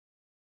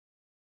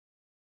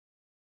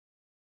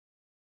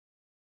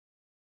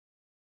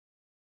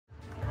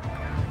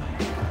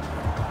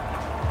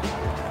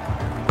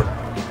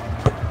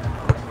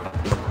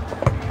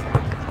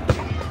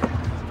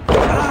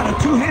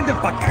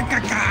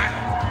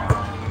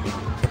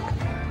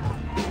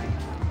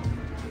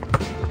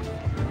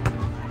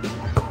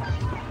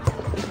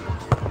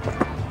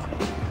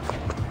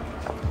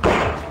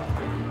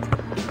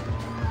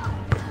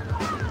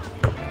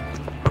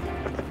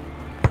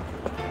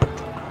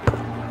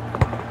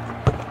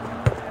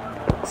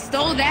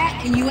Stole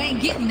that, and you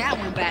ain't getting that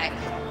one back.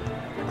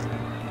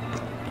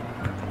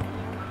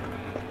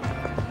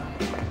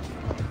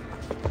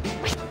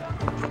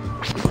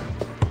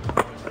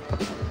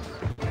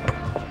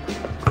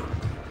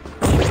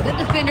 The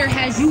defender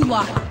has you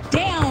locked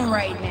down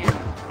right now.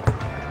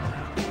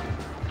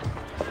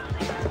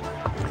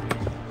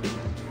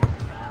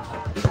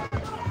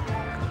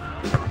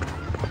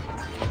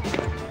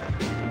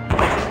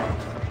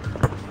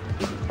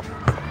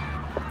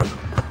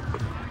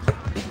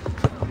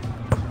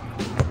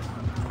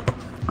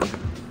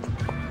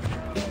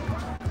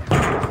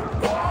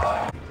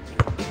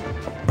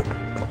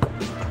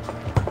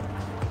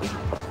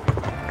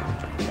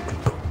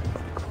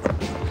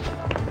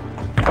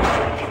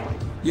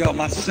 Yo,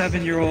 my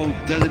 7-year-old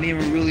doesn't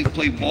even really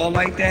play ball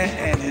like that,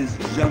 and his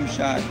jump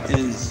shot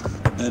is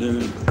better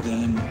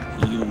than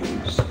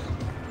yours.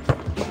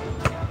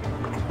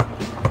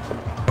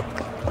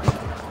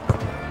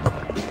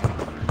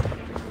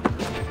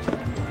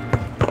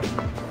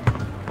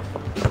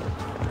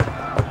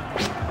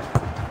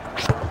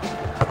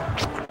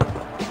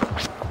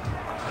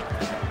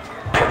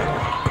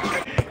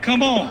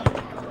 Come on.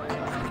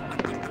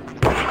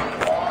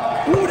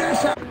 Ooh,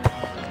 that's a...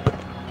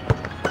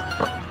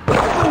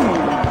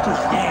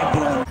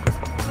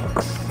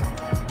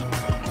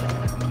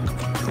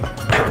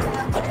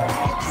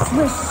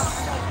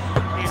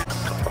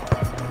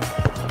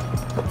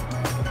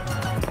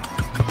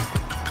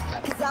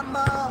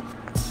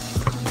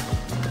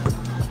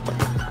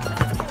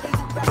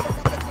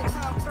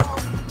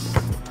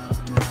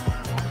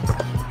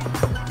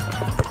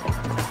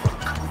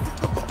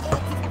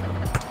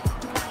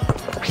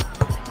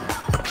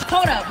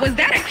 Hold up, was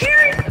that a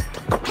carry?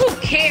 Who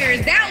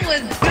cares? That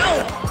was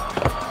dope.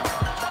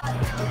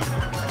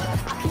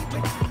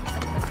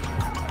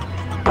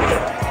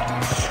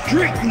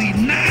 Strictly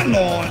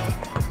nylon.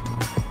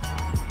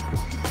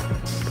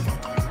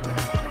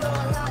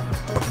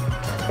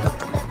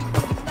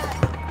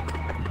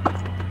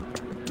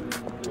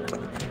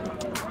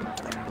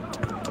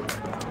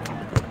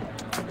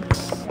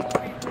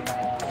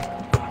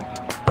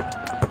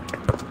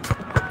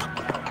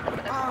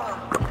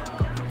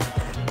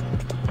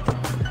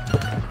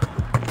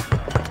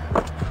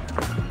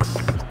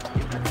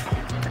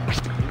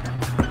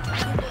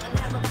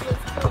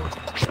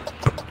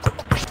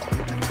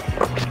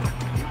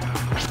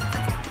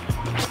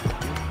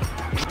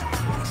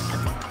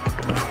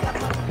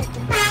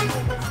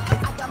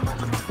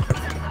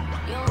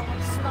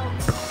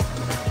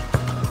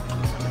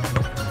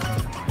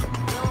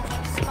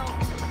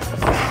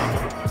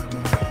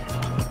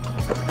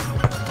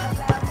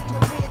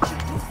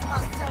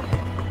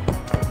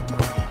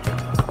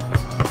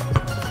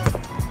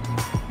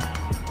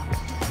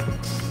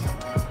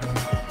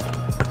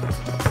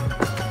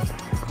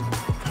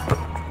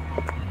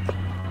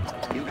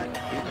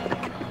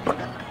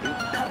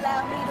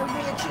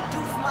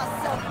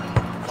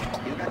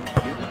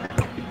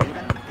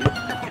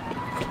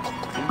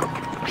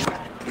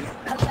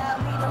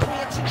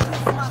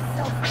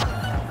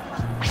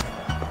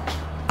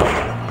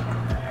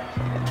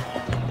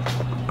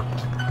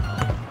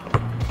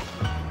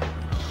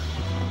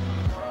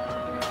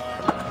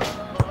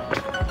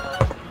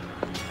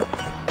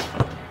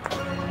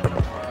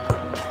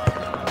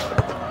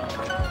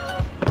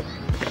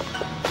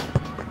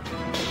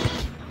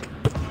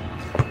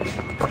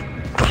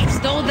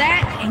 Stole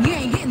that, and you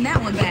ain't getting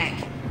that one back.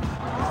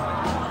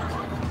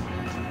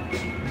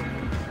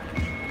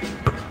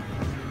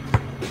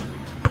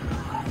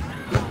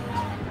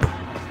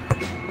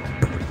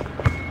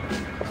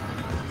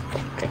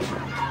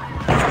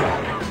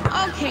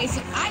 Okay,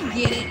 so I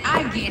get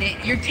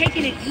it. You're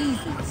taking it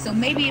easy. So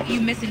maybe if you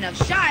miss enough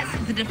shots,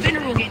 the defender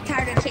will get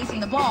tired of chasing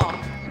the ball.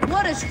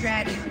 What a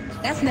strategy.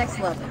 That's next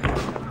level.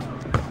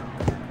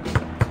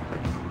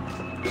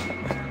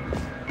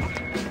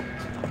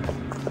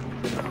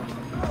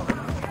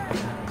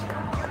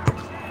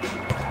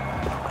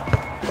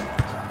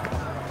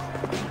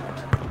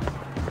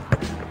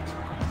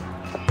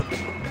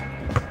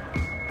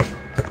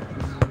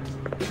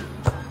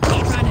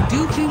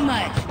 Do too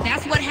much.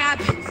 That's what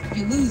happens.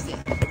 You lose it.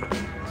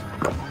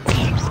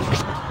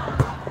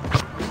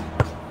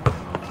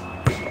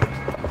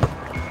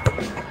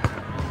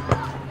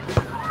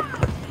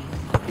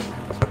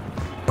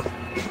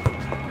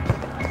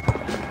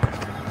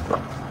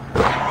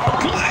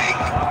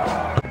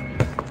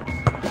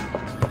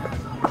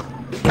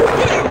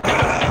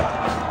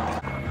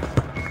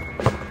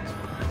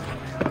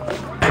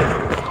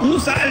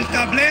 Usa el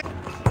tablero.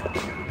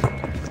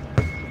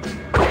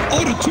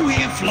 Oh, the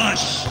two-hand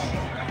flush.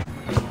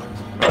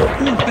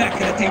 Ooh, back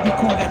in the day, we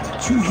call that the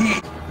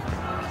two-hand.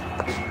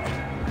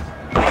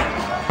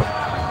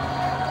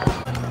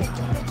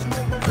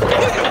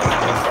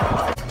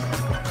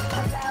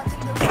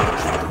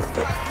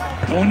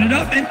 Throwing it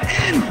up and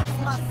in.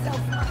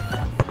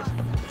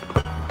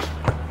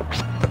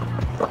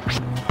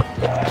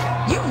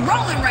 You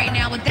rolling right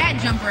now with that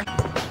jumper.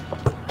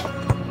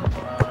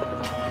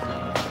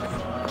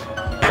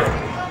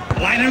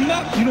 Line him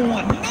up. You don't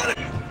want none of it.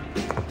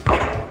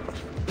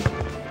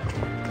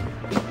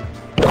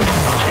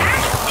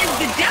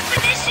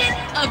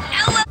 of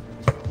LA.